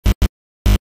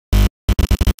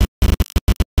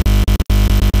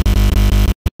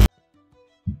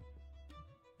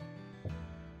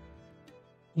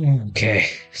Okay,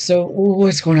 so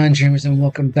what's going on, dreamers, and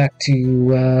welcome back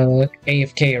to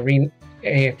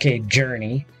AFK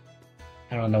Journey.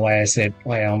 I don't know why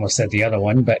I almost said the other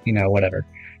one, but whatever.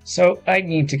 So I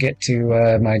need to get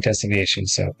to my destination.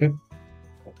 So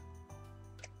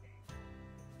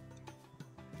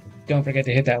don't forget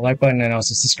to hit that like button and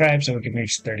also subscribe so we can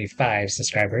reach 35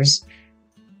 subscribers.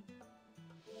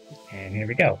 And here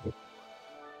we go.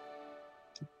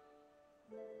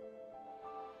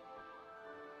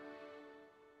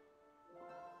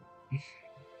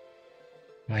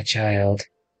 My child,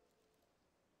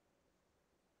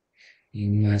 you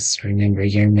must remember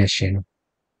your mission.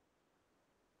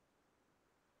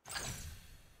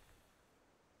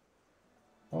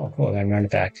 Oh, cool, got an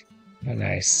artifact. Oh,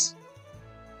 nice.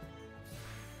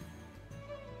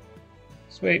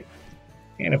 Sweet.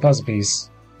 And a puzzle piece.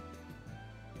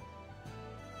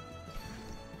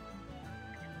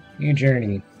 New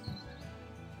journey.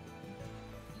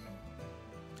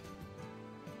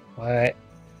 What?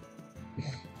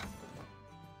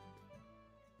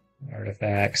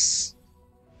 Artifacts.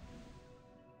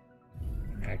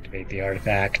 Activate the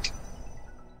artifact.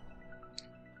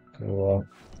 Cool.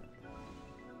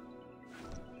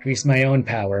 Increase my own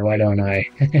power, why don't I?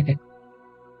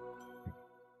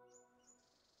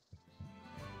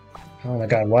 Oh my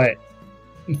god, what?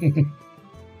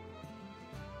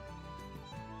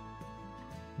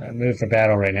 Not move for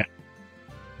battle right now.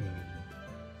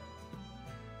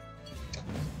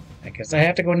 I guess I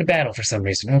have to go into battle for some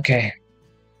reason. Okay.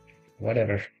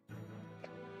 Whatever.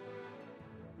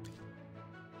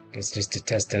 Guess just to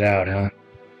test it out, huh?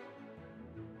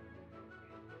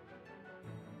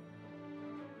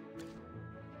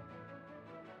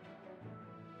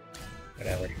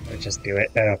 Whatever. Let's just do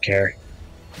it. I don't care.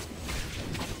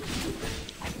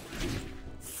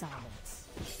 Silence.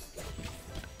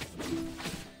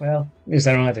 Well, at least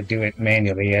I don't have to do it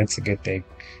manually. That's a good thing.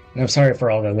 And I'm sorry for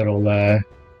all the little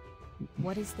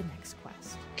What is the next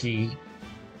quest? key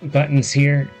buttons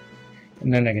here. And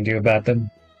nothing I can do about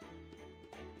them.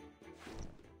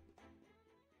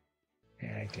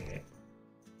 Yeah, I did it.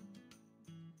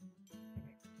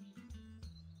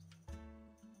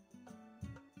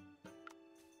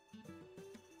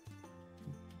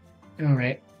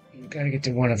 Alright, gotta get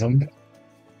to one of them.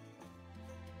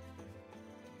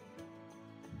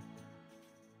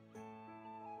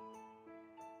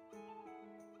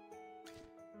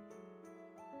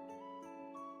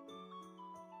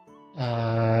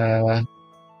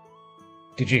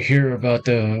 Did you hear about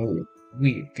the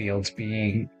wheat fields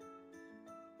being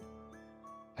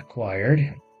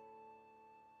acquired?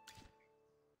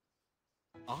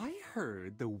 I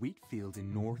heard the wheat field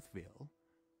in Northville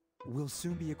will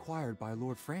soon be acquired by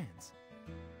Lord Franz.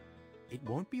 It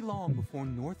won't be long before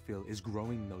Northville is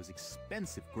growing those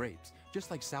expensive grapes,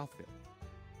 just like Southville.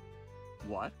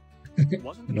 What?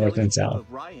 Wasn't the North and village people south.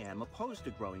 of Ryam opposed to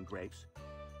growing grapes?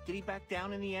 Did he back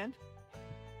down in the end?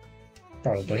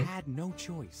 Probably. He had no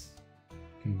choice.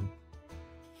 Hmm.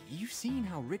 You've seen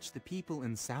how rich the people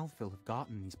in Southville have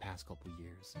gotten these past couple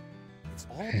years. It's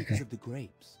all because of the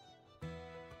grapes.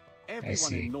 Everyone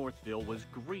see. in Northville was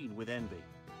green with envy.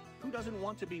 Who doesn't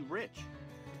want to be rich?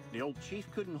 The old chief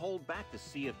couldn't hold back the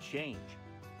sea of change.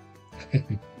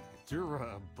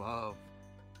 Dura above.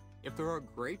 If there are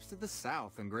grapes to the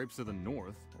south and grapes to the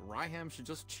north, Ryham should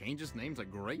just change its name to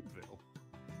Grapeville.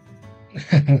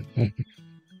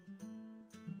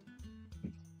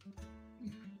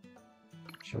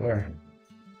 Sure.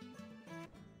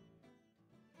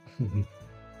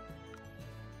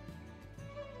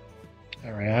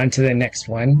 Alright, on to the next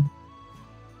one.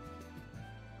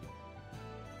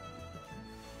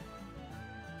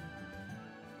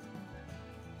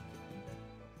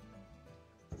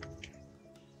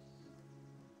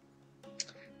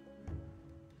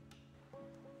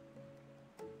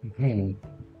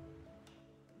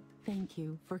 Thank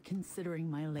you for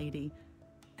considering my lady.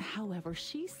 However,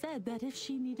 she said that if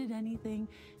she needed anything,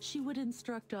 she would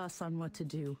instruct us on what to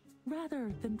do,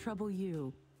 rather than trouble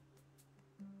you.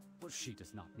 Well, she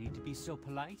does not need to be so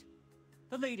polite.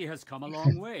 The lady has come a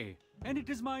long way, and it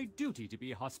is my duty to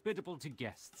be hospitable to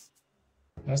guests.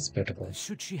 Hospitable.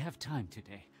 Should she have time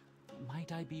today,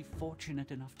 might I be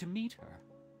fortunate enough to meet her?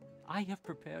 I have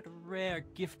prepared a rare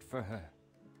gift for her.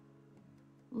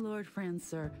 Lord Franz,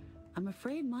 sir, I'm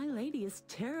afraid my lady is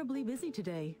terribly busy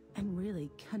today, and really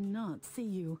cannot see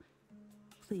you.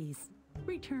 Please,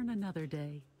 return another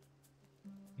day.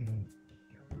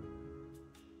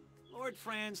 Lord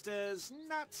Franz does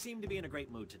not seem to be in a great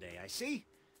mood today, I see.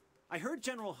 I heard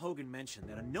General Hogan mention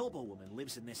that a noblewoman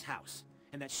lives in this house,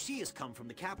 and that she has come from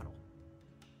the capital.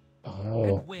 Oh.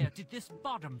 And where did this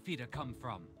bottom feeder come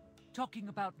from? talking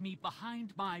about me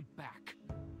behind my back.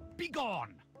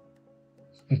 Begone!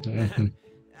 And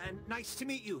nice to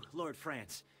meet you, Lord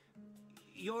France.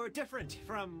 You're different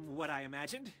from what I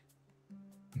imagined.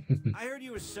 I heard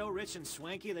you were so rich and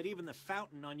swanky that even the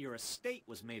fountain on your estate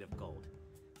was made of gold.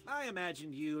 I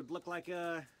imagined you'd look like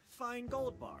a fine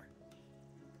gold bar.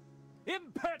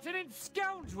 Impertinent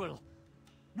scoundrel!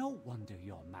 No wonder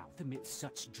your mouth emits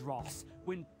such dross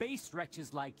when base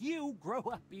wretches like you grow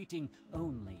up eating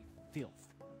only filth.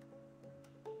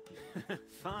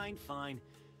 Fine, fine.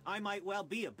 I might well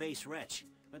be a base wretch,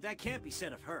 but that can't be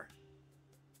said of her.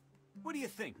 What do you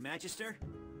think, Magister?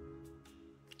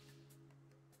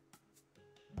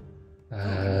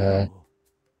 Oh,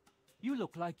 you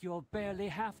look like you're barely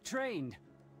half-trained.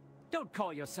 Don't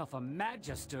call yourself a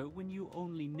magister when you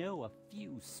only know a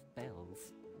few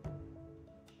spells.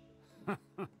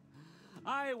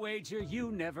 I wager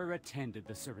you never attended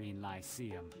the Serene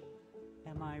Lyceum.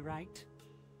 Am I right?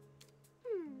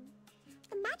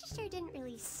 The Magister didn't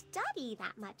really study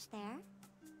that much there.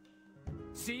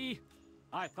 See?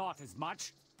 I thought as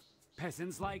much.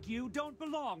 Peasants like you don't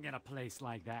belong in a place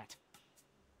like that.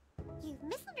 You've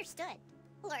misunderstood,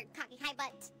 Lord Cocky High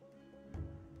Butt.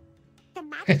 The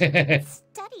Magister didn't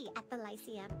study at the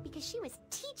Lyceum because she was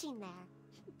teaching there.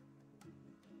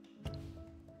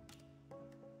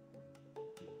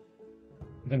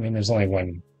 I mean, there's only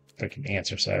one freaking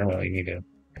answer, so I don't really need to.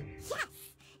 Yes!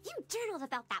 You journaled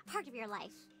about that part of your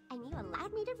life, and you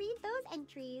allowed me to read those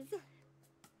entries.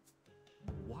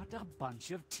 What a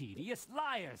bunch of tedious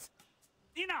liars!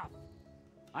 Enough!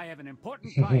 I have an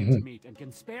important client to meet and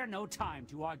can spare no time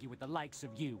to argue with the likes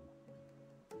of you.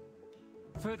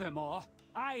 Furthermore,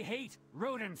 I hate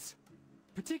rodents,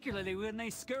 particularly when they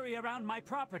scurry around my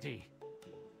property.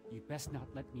 You'd best not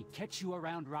let me catch you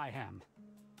around Ryham.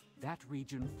 That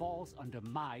region falls under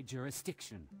my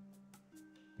jurisdiction.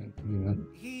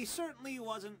 He certainly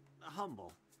wasn't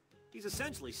humble. He's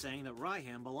essentially saying that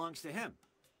Ryham belongs to him.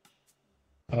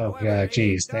 Oh, However, God,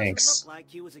 geez, it doesn't thanks. look like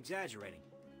he was exaggerating.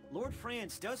 Lord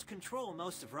France does control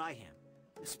most of Ryham,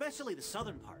 especially the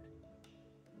southern part.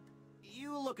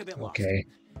 You look a bit lost. Okay.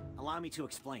 Allow me to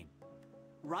explain.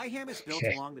 Ryham is built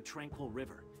Okay. along the Tranquil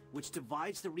River, which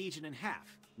divides the region in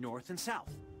half, north and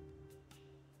south.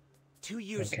 2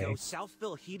 years Okay. ago,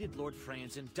 Southville heeded Lord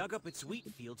France and dug up its wheat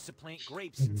fields to plant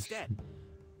grapes instead.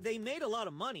 They made a lot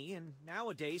of money, and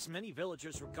nowadays many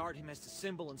villagers regard him as the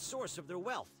symbol and source of their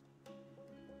wealth.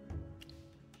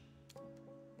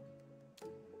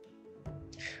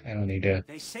 I don't need to.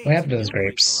 They say What it's happened a to those new grape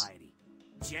grapes? variety,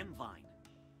 gem vine.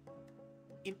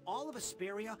 In all of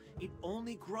Asperia, it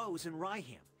only grows in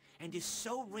Ryham, and is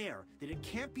so rare that it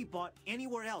can't be bought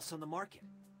anywhere else on the market.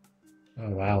 Oh,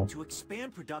 wow. To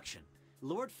expand production,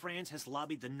 Lord France has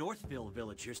lobbied the Northville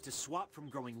villagers to swap from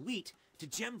growing wheat to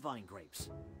gem vine grapes.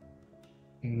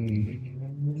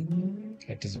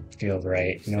 That doesn't feel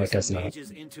right. No, it Is does this a not.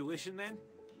 mage's intuition then?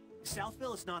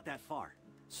 Southville is not that far,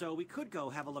 so we could go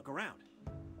have a look around.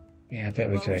 Yeah, I bet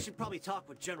we Well, we could. should probably talk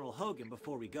with General Hogan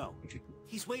before we go.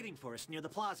 He's waiting for us near the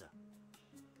plaza.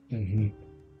 Mm-hmm.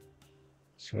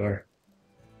 Sure.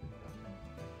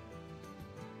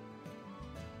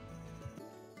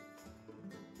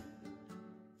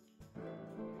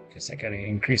 Guess I gotta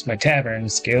increase my tavern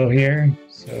skill here.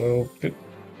 So, boop.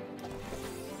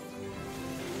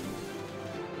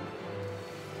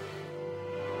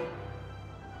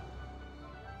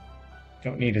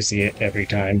 Don't need to see it every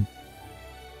time.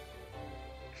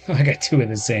 I got two of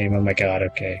the same. Oh my god,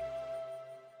 okay.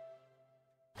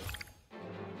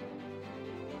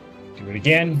 Do it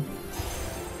again.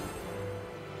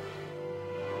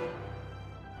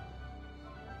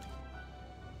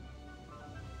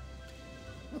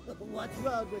 What's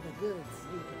wrong with a good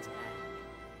sneak attack?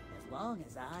 As long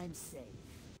as I'm safe.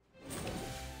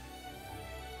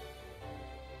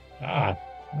 Ah,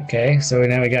 okay. So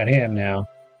now we got him now.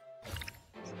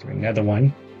 Let's do another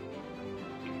one.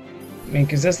 I mean,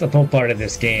 because that's the whole part of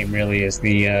this game, really, is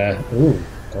the, ooh,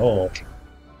 gold.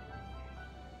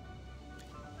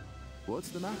 What's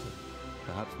the matter?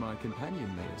 Perhaps my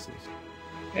companion may assist.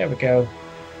 There we go.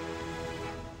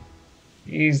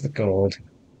 He's the gold.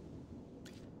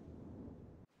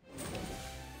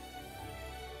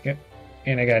 Yep.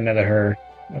 And I got another her.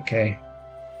 Okay.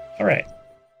 Alright.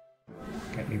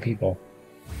 Got new people.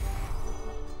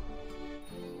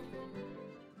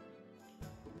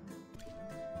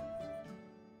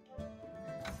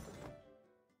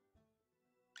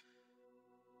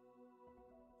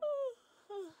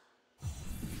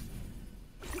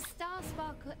 The star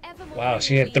sparkle evermore. Wow,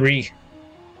 she had 3.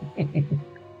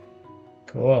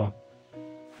 Cool.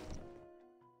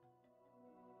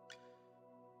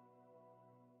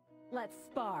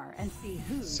 spar and see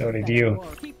who's So the did better you.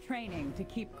 warrior. Keep training to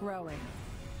keep growing.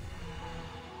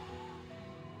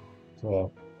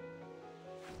 Cool.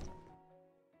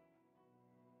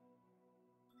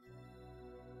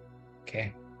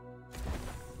 Okay.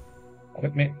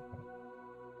 Equipment.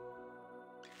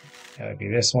 That would be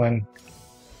this one.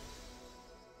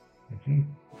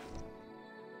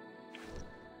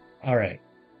 Alright.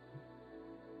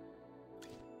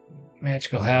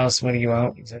 Magical house, what do you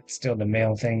want? Is that still the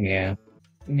mail thing? Yeah.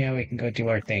 Now we can go do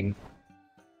our thing.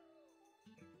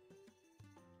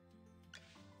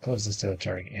 Closest to the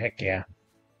target. Heck yeah.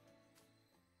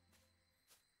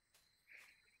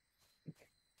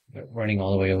 But running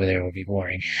all the way over there would be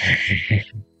boring.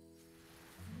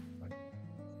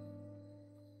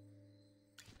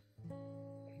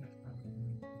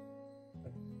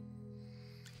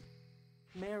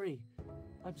 Mary,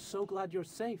 I'm so glad you're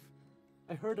safe.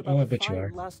 I heard Oh, about I the bet you fire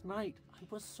are. last night. I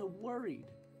was so worried.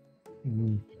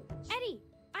 Eddie,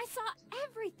 I saw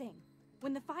everything.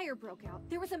 When the fire broke out,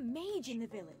 there was a mage in the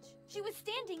village. She was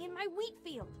standing in my wheat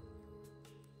field.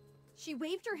 She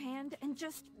waved her hand and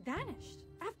just vanished,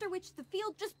 after which the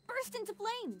field just burst into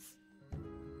flames.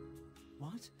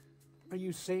 What? Are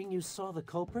you saying you saw the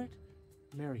culprit?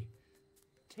 Mary,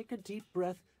 take a deep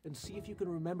breath and see if you can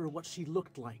remember what she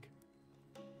looked like.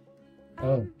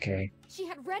 Okay. She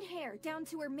had red hair down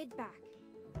to her mid-back.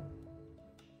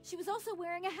 She was also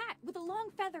wearing a hat with a long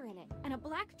feather in it and a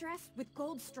black dress with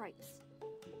gold stripes.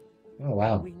 Oh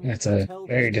wow, We need that's to a tell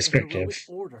very this to the descriptive.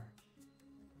 heroic order.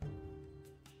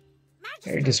 Magister,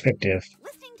 Very descriptive.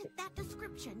 listening to that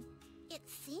description, it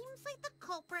seems like the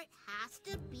culprit has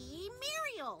to be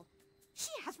Muriel. She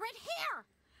has red hair,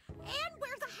 and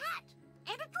wears a hat,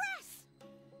 and a dress.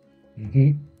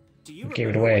 Mm-hmm. Do you Gave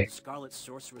it remember away. what the Scarlet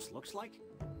Sorceress looks like?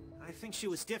 I think she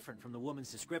was different from the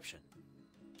woman's description.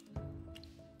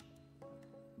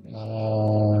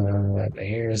 The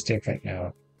hair is different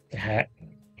now. The hat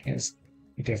is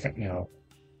different now.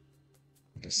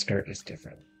 The skirt is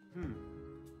different.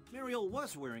 Muriel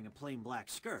was wearing a plain black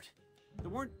skirt. There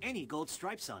weren't any gold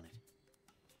stripes on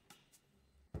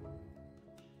it.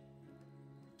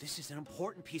 This is an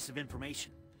important piece of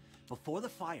information. Before the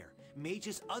fire,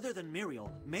 mages other than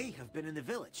Muriel may have been in the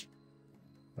village.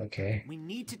 Okay. We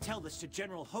need to tell this to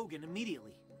General Hogan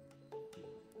immediately.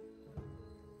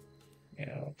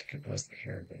 Yeah, I don't think it was the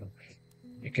hair, though.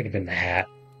 It could have been the hat.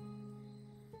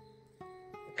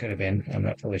 It could have been. I'm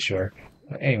not fully sure.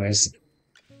 But anyways.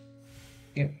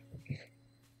 Yeah.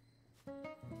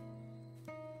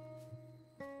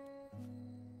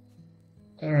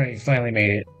 Alright, finally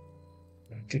made it.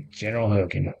 To General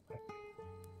Hogan.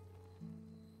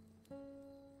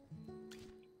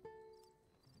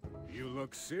 You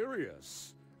look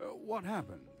serious. What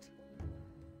happened?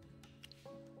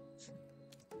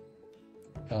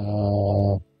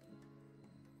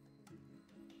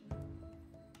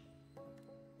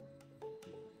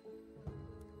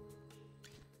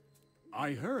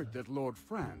 I heard that Lord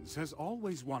Franz has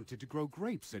always wanted to grow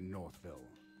grapes in Northville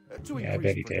to Yeah, I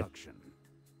bet he increase did. production.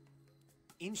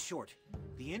 In short,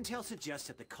 the intel suggests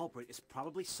that the culprit is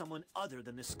probably someone other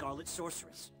than the Scarlet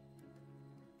Sorceress.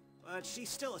 But she's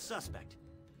still a suspect.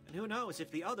 And who knows if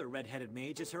the other red-headed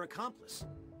mage is her accomplice.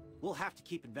 We'll have to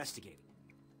keep investigating.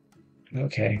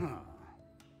 Okay.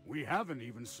 We haven't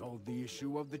even solved the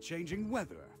issue of the changing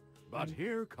weather, but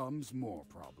here comes more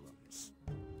problems.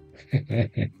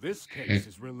 This case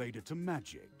is related to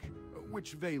magic,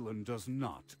 which Valen does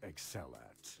not excel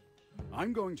at.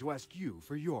 I'm going to ask you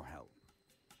for your help.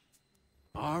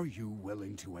 Are you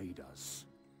willing to aid us?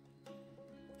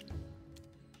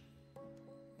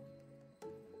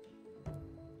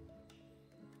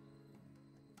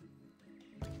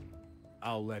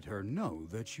 I'll let her know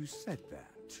that you said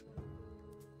that.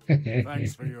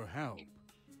 Thanks for your help.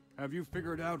 Have you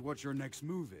figured out what your next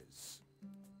move is?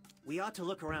 We ought to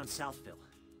look around Southville.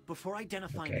 Before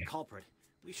identifying the culprit,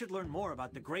 we should learn more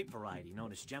about the grape variety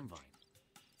known as Gemvine.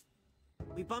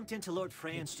 We bumped into Lord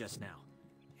Franz just now,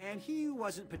 and he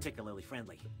wasn't particularly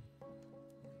friendly.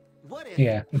 What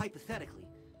if, hypothetically,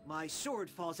 my sword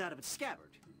falls out of its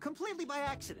scabbard, completely by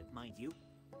accident, mind you,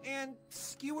 and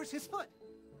skewers his foot?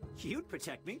 You'd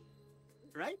protect me,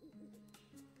 right?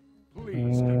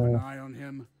 Please keep an eye on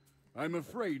him. I'm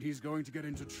afraid he's going to get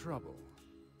into trouble.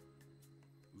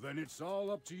 Then it's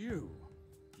all up to you.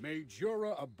 May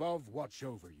Jura above watch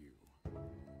over you.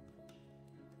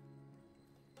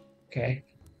 Okay.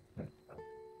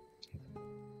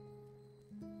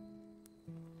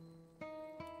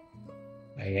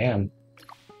 I am.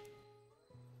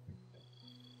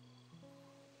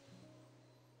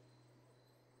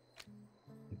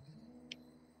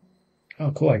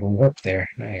 Oh, cool. I can warp there.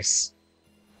 Nice.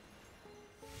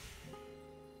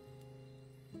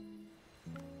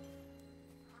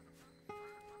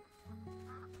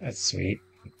 That's sweet.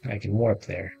 I can warp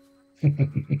there.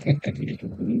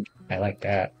 I like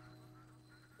that.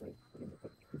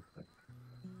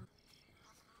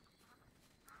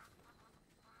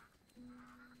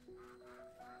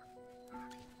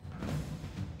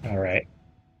 All right.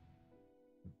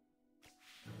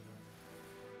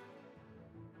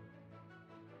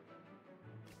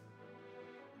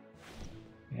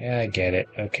 Yeah, I get it.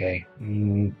 Okay.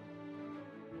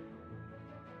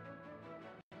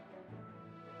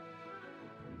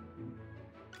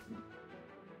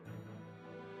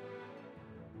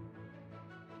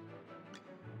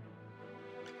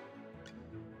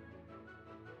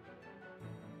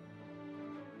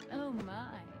 Oh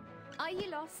my. Are you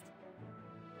lost?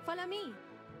 Follow me.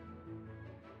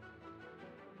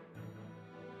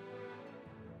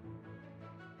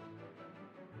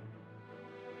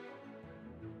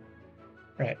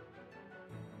 Right.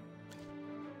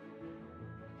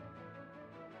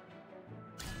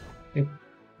 Yep.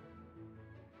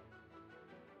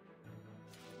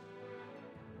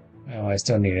 Oh, I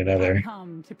still need another. I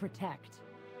come to protect.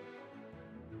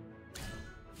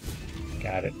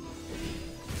 Got it.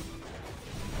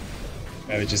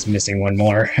 I was just missing one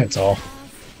more, that's all.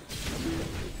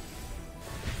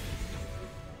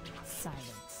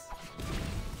 Silence.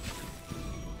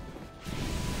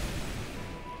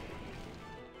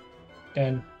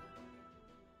 Done.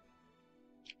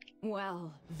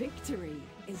 Well, victory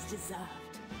is deserved.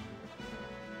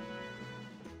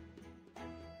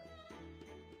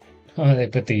 Oh, they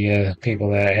put the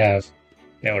people that I have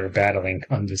that were battling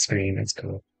on the screen. That's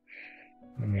cool.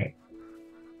 All right.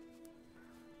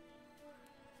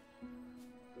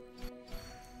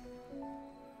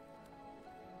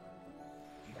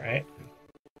 All right.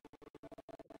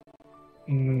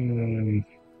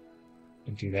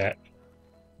 Do that.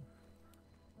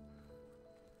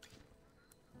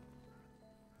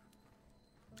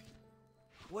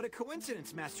 What a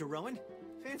coincidence, Master Rowan.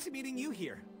 Fancy meeting you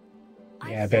here.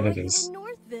 Yeah, I bet it You is. in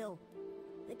Northville.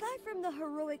 The guy from the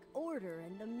Heroic Order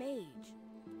and the Mage.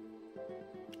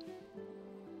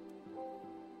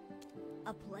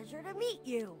 A pleasure to meet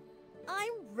you.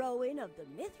 I'm Rowan of the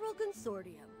Mithril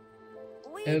Consortium.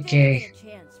 We Okay. didn't get a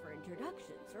chance for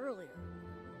introductions earlier.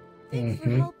 Thanks for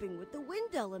helping with the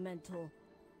Wind Elemental.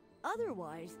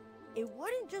 Otherwise, it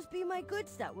wouldn't just be my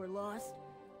goods that were lost,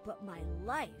 but my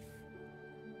life.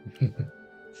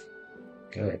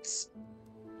 Goods.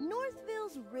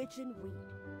 Northville's rich in wheat.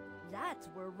 That's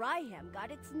where Ryham got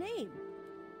its name.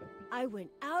 I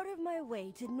went out of my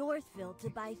way to Northville to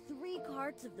buy 3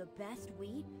 carts of the best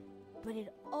wheat, but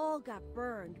it all got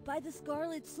burned by the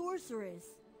Scarlet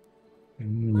Sorceress.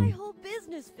 My whole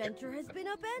business venture has been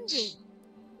upended.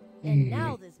 And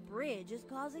now this bridge is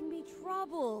causing me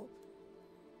trouble.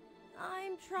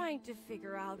 I'm trying to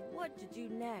figure out what to do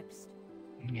next.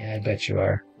 Yeah, I bet you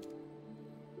are.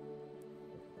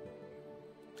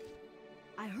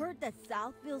 I heard that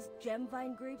Southville's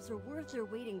gemvine grapes are worth their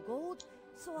weight in gold,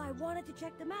 so I wanted to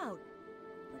check them out.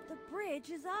 But the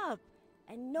bridge is up,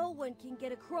 and no one can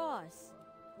get across.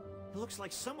 It looks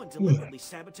like someone deliberately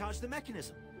sabotaged the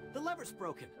mechanism. The lever's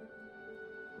broken.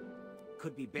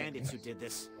 Could be bandits who did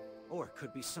this, or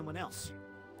could be someone else.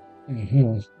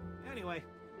 Anyway,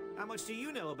 how much do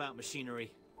you know about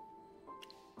machinery?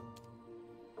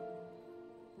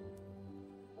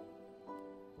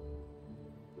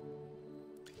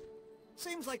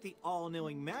 Seems like the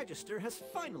all-knowing Magister has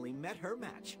finally met her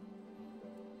match.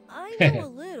 I know a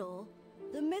little.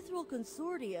 The Mithril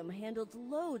Consortium handles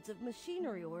loads of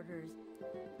machinery orders,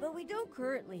 but we don't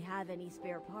currently have any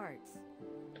spare parts.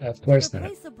 Of course To not.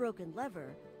 replace a broken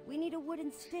lever, we need a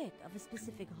wooden stick of a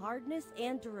specific hardness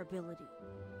and durability.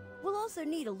 We'll also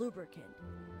need a lubricant.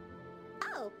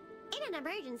 Oh, in an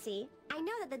emergency, I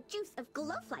know that the juice of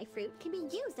glowfly fruit can be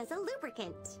used as a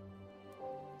lubricant.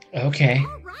 Okay.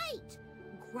 All right.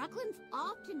 Gruglins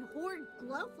often hoard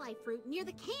glowfly fruit near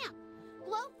the camp.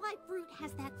 Glowfly fruit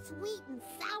has that sweet and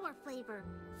sour flavor.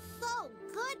 So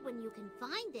good when you can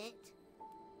find it.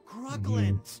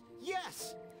 Gruglins!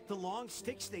 Yes! The long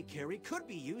sticks they carry could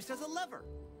be used as a lever.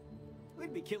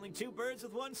 We'd be killing 2 birds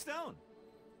with 1 stone.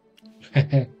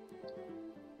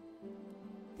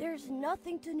 There's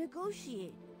nothing to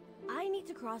negotiate. I need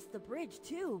to cross the bridge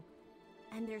too.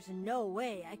 And there's no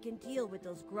way I can deal with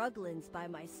those Gruglins by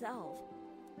myself.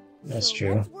 That's so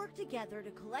true. Let's work together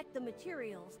to collect the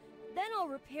materials. Then I'll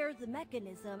repair the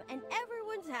mechanism and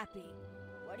everyone's happy.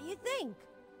 What do you think?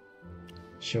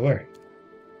 Sure.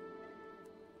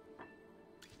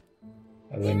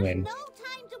 A There's win-win. no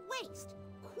time to waste.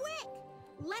 Quick!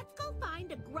 Let's go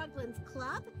find a Gruglins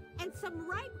club and some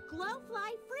ripe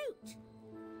glowfly fruit.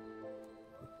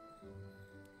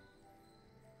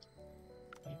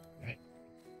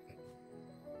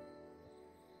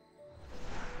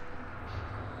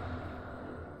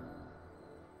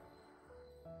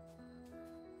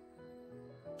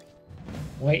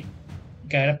 Wait.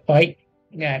 Gotta fight.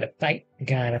 Gotta fight.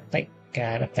 Gotta fight.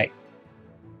 Gotta fight.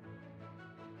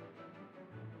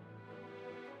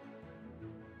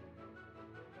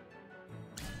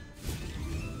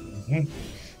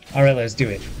 Alright, let's do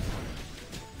it.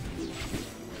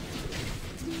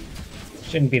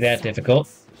 Shouldn't be that difficult.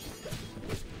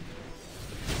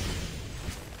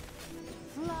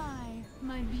 Fly,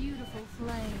 my beautiful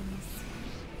flames.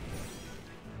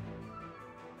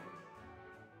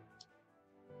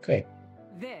 Okay.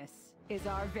 This is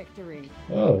our victory.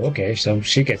 Oh, okay, so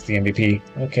she gets the MVP.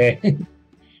 Okay.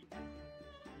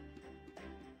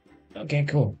 Okay,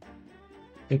 cool.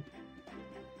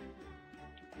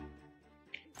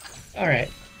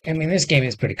 Alright. I mean, this game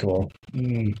is pretty cool.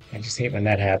 I just hate when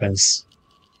that happens.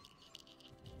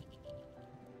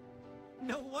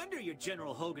 No wonder you're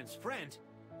General Hogan's friend.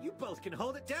 You both can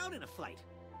hold it down in a fight.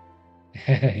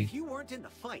 Hey. If you weren't in the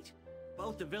fight,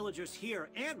 both the villagers here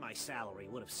and my salary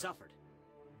would have suffered.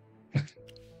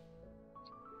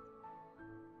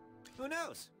 Who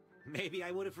knows? Maybe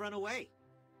I would have run away.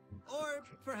 Or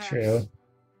perhaps True.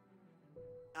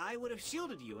 I would have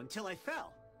shielded you until I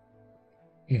fell.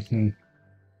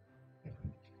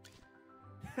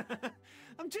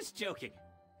 I'm just joking.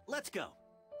 Let's go.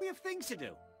 We have things to do.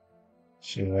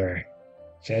 Sure.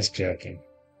 Just joking.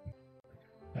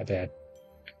 My bad.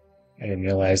 I didn't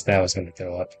realize that was going to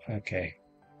throw up. Okay.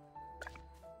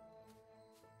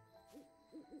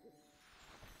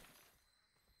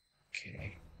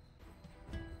 Okay.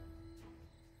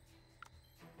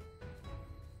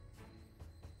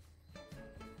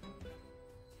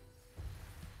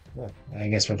 Well, I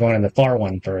guess we're going to the far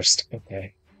one first.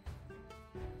 Okay.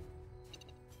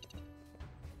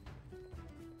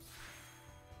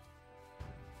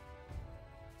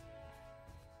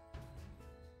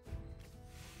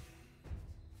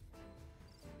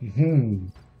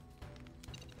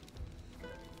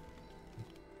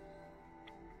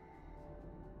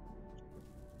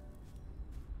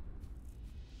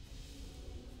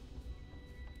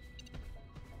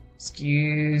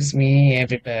 Excuse me,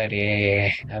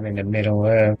 everybody. I'm in the middle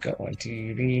of going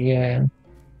to the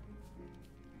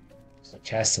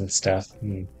chest and stuff.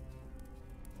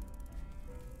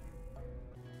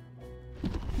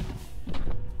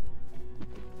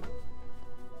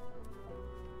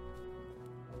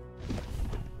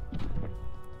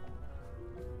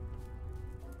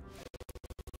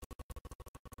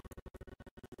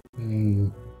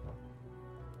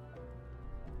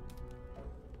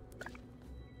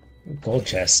 Gold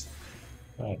chest.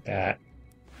 I like that.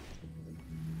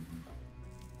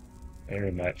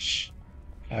 Very much.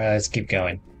 Alright, let's keep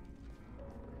going.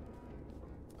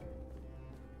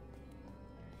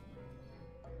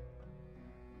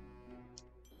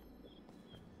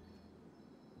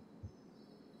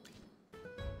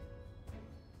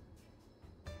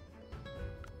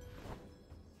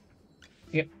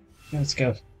 Yep, let's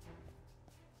go.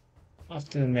 Off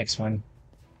to the next one.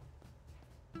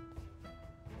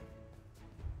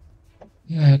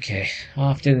 Okay,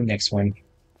 off to the next one.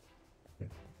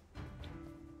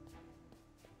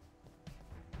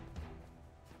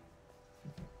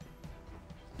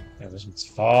 Yeah, this one's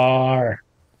far.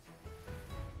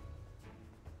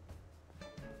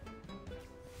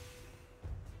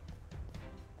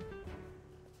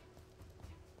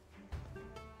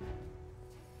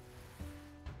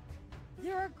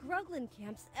 There are Gruglin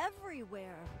camps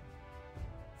everywhere.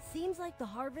 Seems like the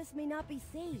harvest may not be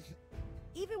safe,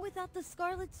 even without the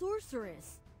Scarlet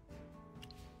Sorceress.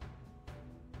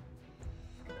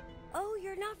 Oh,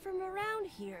 you're not from around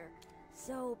here,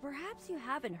 so perhaps you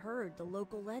haven't heard the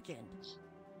local legend.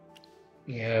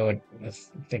 Yeah, I would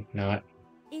think not.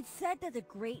 It's said that the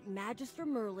great Magister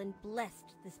Merlin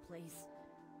blessed this place.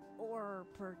 Or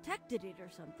protected it or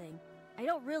something. I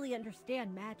don't really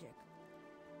understand magic.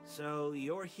 So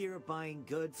you're here buying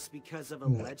goods because of a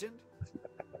legend?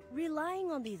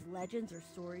 Relying on these legends or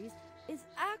stories is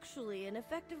actually an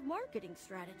effective marketing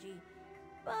strategy.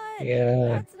 But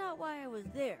that's not why I was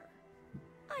there.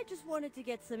 I just wanted to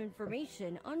get some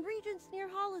information on regions near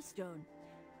Hollowstone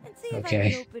and see if I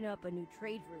can open up a new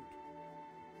trade route.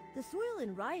 The soil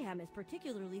in Ryham is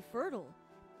particularly fertile.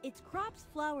 Its crops,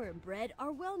 flour, and bread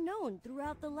are well known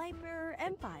throughout the Lightbearer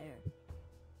Empire.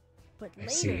 But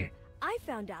later, I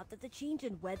found out that the change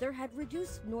in weather had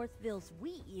reduced Northville's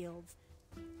wheat yields.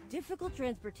 Difficult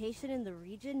transportation in the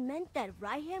region meant that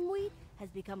Ryham wheat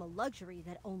has become a luxury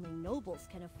that only nobles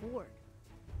can afford.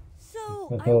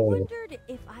 So I wondered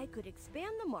if I could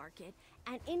expand the market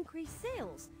and increase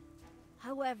sales.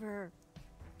 However,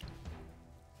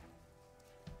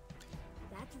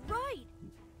 that's right!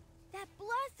 That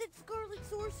blasted Scarlet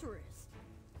Sorceress!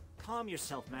 Calm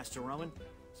yourself, Master Rowan.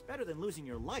 It's better than losing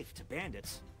your life to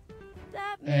bandits.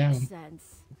 That makes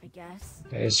sense, I guess.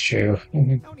 That is true.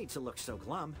 No need to look so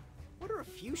glum. What are a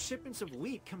few shipments of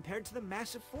wheat compared to the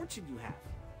massive fortune you have?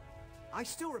 I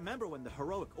still remember when the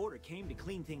heroic order came to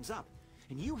clean things up,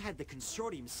 and you had the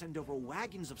consortium send over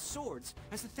wagons of swords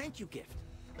as a thank you gift.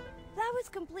 That was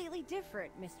completely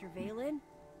different, Mr. Valen.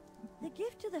 The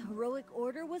gift to the heroic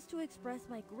order was to express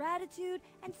my gratitude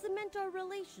and cement our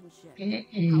relationship.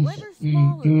 However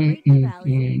small or great the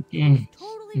value, it was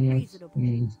totally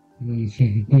reasonable.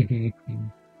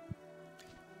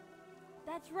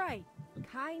 That's right.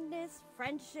 Kindness,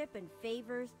 friendship, and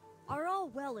favors are all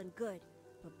well and good,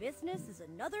 but business is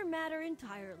another matter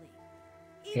entirely.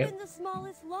 Even the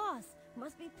smallest loss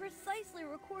must be precisely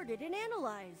recorded and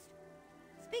analyzed.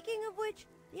 Speaking of which,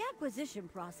 the acquisition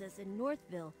process in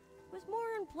Northville was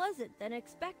more unpleasant than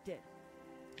expected.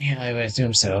 Yeah, I would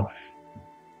assume so.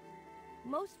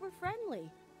 Most were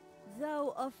friendly,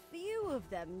 though a few of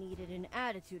them needed an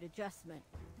attitude adjustment.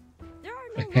 There are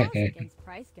no laws against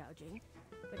price gouging,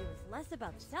 but it was less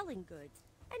about selling goods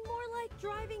and more like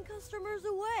driving customers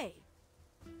away.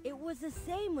 It was the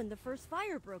same when the first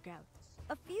fire broke out.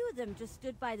 A few of them just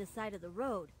stood by the side of the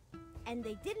road, and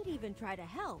they didn't even try to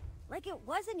help, like it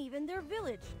wasn't even their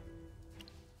village.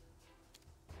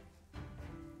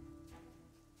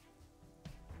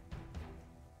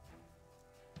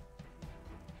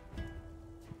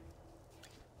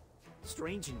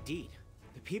 Strange indeed.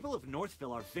 The people of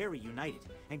Northville are very united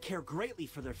and care greatly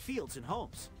for their fields and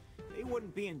homes. They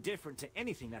wouldn't be indifferent to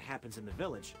anything that happens in the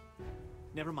village.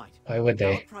 Never mind. Why would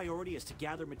they? Our priority is to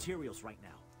gather materials right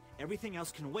now. Everything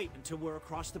else can wait until we're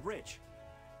across the bridge.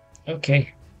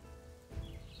 Okay.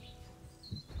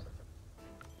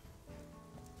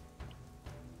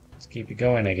 Let's keep it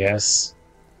going, I guess.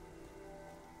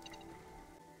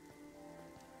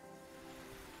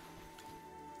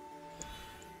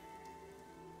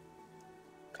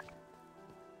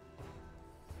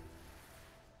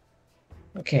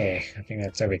 Okay, I think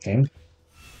that's everything.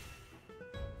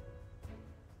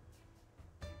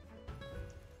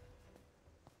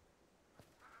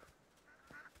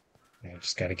 I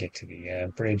just gotta get to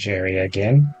the bridge area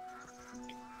again.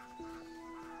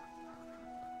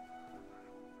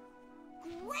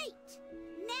 Great!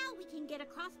 Now we can get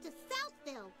across to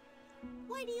Southville.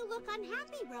 Why do you look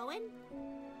unhappy, Rowan?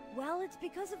 Well, it's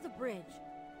because of the bridge.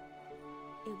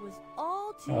 It was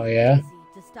all too easy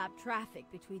to stop traffic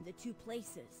between the two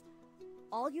places.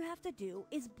 All you have to do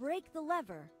is break the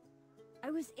lever.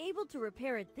 I was able to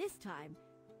repair it this time,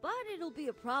 but it'll be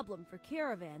a problem for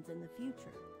caravans in the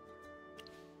future.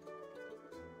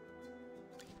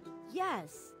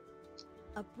 Yes,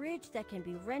 a bridge that can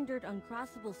be rendered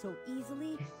uncrossable so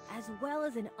easily, as well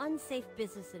as an unsafe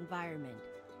business environment.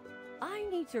 I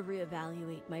need to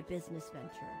reevaluate my business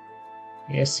venture.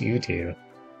 Yes, you do.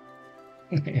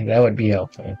 That would be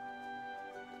helpful.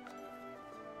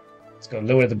 Let's go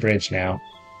lower the bridge now.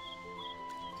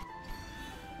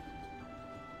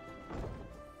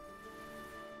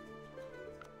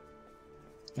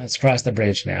 Let's cross the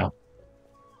bridge now.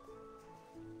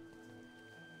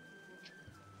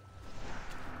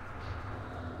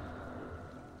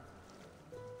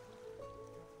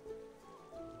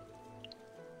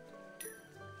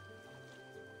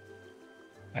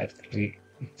 At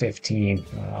 15.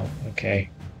 Wow, okay.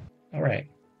 Alright.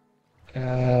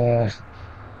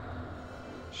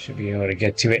 Should be able to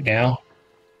get to it now.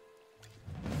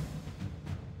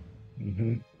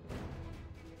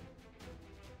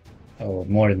 Oh,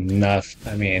 more than enough.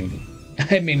 I mean,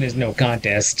 there's no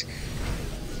contest.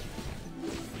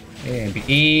 It'll be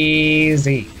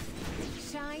easy.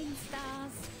 Shine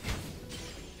stars.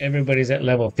 Everybody's at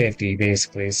level 50,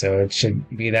 basically, so it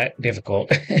shouldn't be that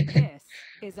difficult.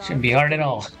 Shouldn't be hard at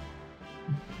all.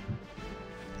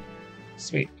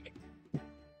 Sweet.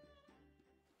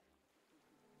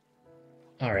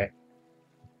 Alright.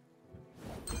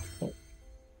 Oh.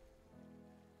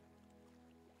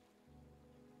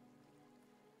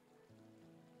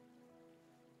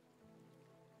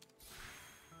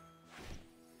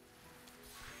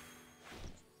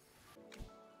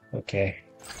 Okay.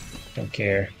 Don't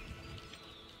care.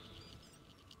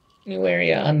 New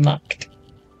area unlocked.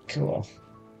 Cool.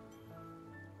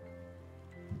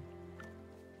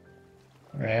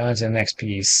 Alright, on to the next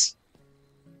piece.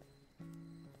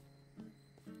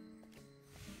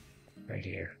 Right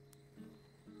here.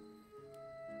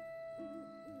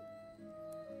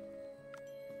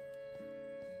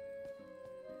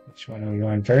 Which one are we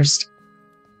on first?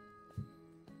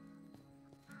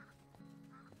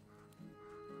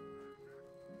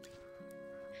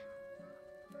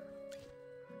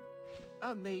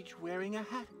 A mage wearing a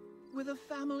hat. with a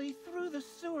family through the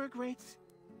sewer grates.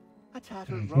 A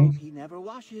tattered robe he never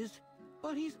washes,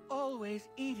 but he's always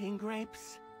eating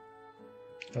grapes.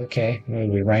 Okay, are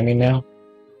we rhyming now?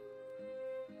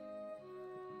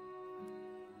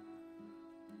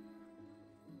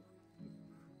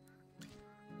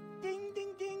 Ding,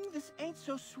 ding, ding, this ain't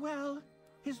so swell.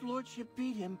 His lordship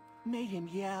beat him, made him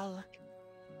yell.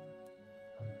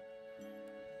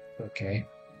 Okay.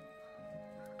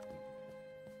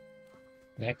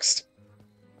 Next.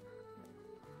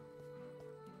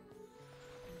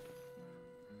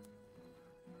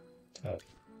 Oh.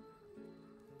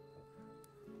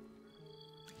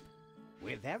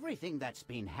 With everything that's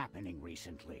been happening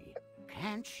recently,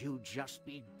 can't you just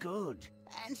be good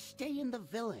and stay in the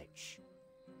village?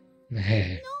 No!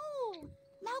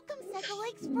 Malcolm said the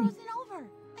lake's frozen over.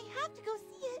 I have to go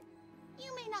see it.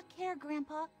 You may not care,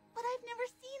 Grandpa, but I've never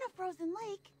seen a frozen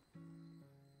lake.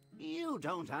 You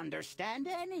don't understand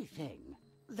anything.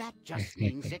 That just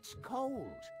means it's cold.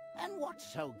 And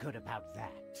what's so good about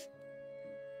that?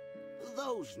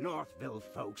 Those Northville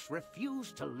folks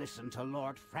refuse to listen to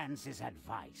Lord Francis'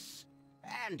 advice.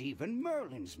 And even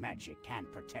Merlin's magic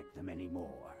can't protect them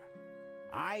anymore.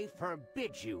 I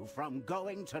forbid you from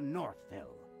going to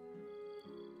Northville.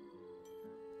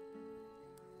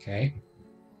 Okay.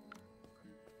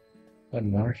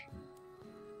 One more.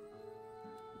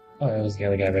 Oh, that was the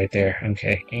other guy right there.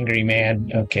 Okay. Angry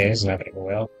man. Okay, it's not gonna go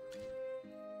well.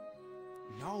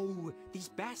 No, these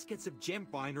baskets of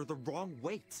gemvine are the wrong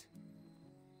weight.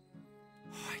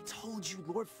 I told you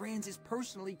Lord Franz is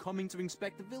personally coming to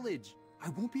inspect the village. I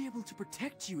won't be able to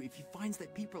protect you if he finds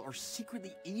that people are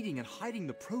secretly eating and hiding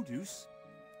the produce.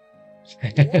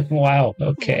 Wow,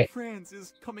 okay. Lord Franz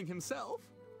is coming himself.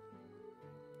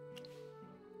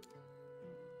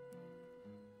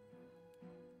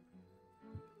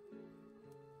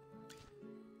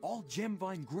 All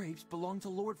gemvine grapes belong to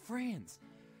Lord Franz.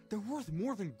 They're worth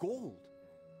more than gold.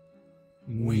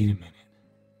 Wait a minute.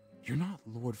 You're not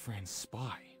Lord Franz's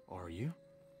spy, are you?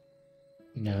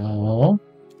 No.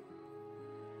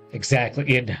 Exactly.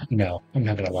 Yeah, no, I'm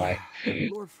not gonna lie.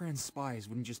 Lord Franz's spies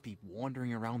wouldn't just be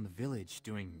wandering around the village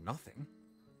doing nothing.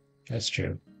 That's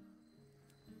true.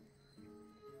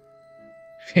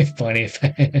 Funny if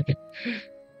funny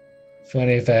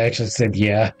if I actually said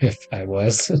yeah, if I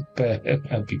was, but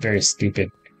that'd be very stupid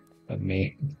of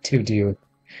me to do,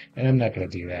 and I'm not gonna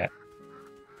do that.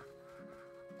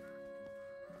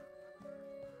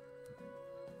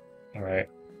 All right.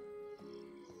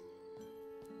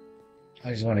 I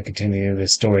just want to continue the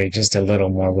story just a little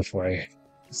more before I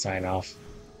sign off.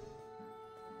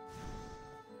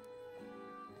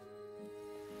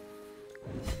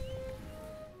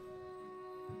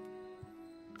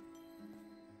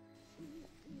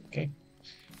 Okay.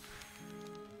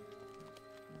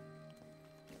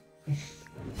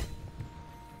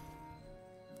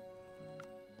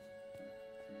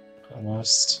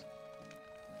 Almost.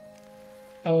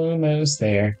 Almost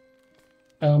there.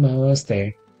 Almost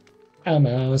there.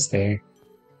 Almost there.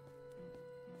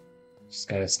 Just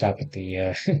gotta stop at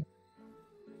the,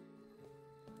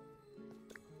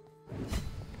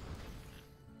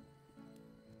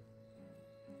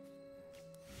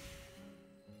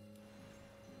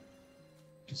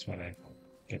 just wanna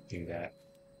get through that.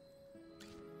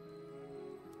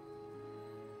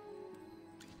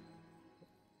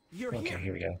 You're Okay,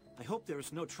 here we go. I hope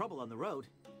there's no trouble on the road.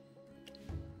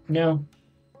 No.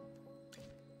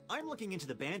 I'm looking into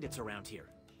the bandits around here.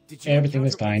 Did you Everything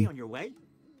was encounter any fine. on your way?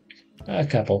 A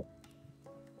couple.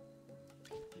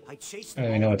 I chased I them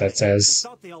don't even know all what that away and says.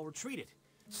 thought they all retreated.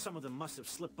 Some of them must have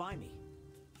slipped by me.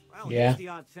 Well, Yeah. here's the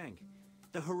odd thing.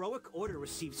 The Heroic Order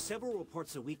receives several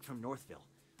reports a week from Northville,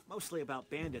 mostly about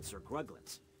bandits or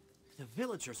gruglins. The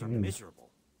villagers are miserable.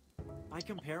 By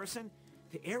comparison,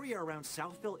 the area around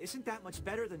Southville isn't that much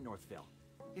better than Northville,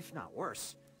 if not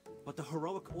worse. But the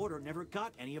Heroic Order never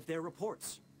got any of their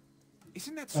reports.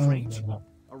 Isn't that strange? No.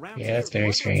 Around Yeah, here, that's very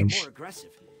gruglins strange. are more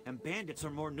aggressive, and bandits are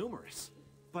more numerous.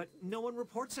 But no one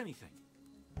reports anything.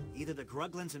 Either the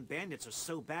gruglins and bandits are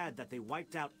so bad that they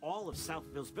wiped out all of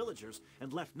Southville's villagers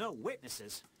and left no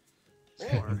witnesses,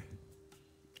 or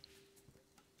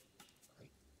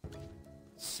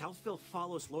Southville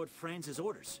follows Lord Franz's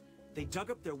orders. They dug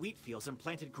up their wheat fields and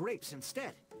planted grapes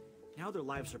instead. Now their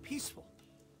lives are peaceful.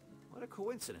 What a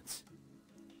coincidence.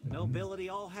 The nobility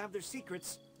all have their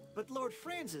secrets, but Lord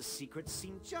Franz's secrets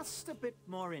seem just a bit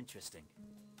more interesting.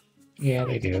 Yeah,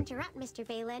 they Sorry to do. interrupt, Mr.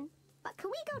 Valen, but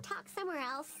can we go talk somewhere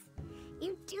else?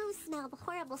 You do smell the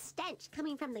horrible stench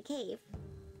coming from the cave,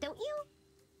 don't you?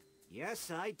 Yes,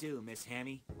 I do, Miss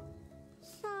Hammy.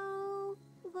 So,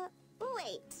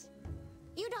 wait.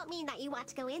 You don't mean that you want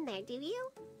to go in there, do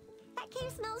you? That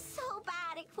cave smells so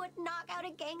bad it would knock out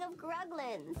a gang of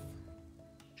gruglins.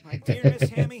 My dear Miss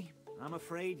Hammy, I'm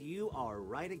afraid you are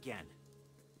right again.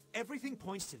 Everything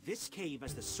points to this cave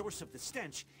as the source of the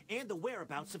stench and the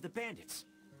whereabouts of the bandits.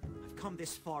 I've come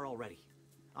this far already.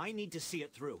 I need to see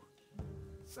it through.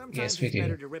 Sometimes it's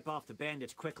better to rip off the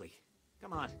bandits quickly.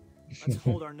 Come on, let's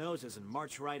hold our noses and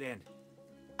march right in.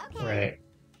 Okay. Right.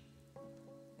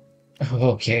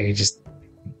 Okay, just...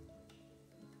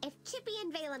 If Chippy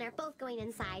and Valen are both going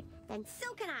inside, then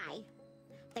so can I.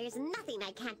 There's nothing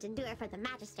I can't endure for the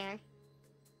Magister.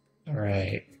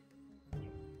 Alright.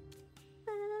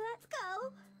 Let's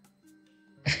go.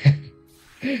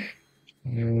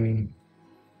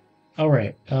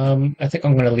 Alright, I think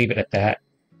I'm gonna leave it at that.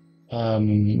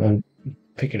 I'll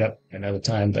pick it up another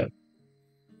time, but...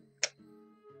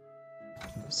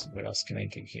 Let's see, what else can I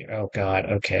do here? Oh god,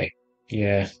 okay.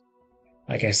 Yeah.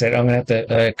 Like I said, I'm gonna have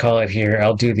to call it here.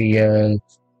 I'll do the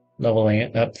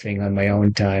leveling up thing on my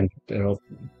own time.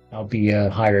 I'll be a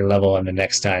higher level on the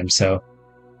next time, so...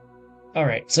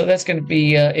 Alright, so that's gonna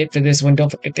be it for this one. Don't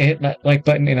forget to hit that like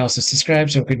button and also subscribe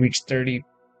so we could reach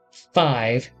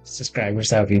 35 subscribers.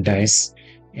 That would be nice.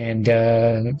 And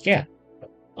yeah,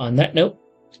 on that note,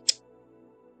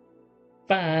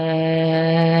 bye!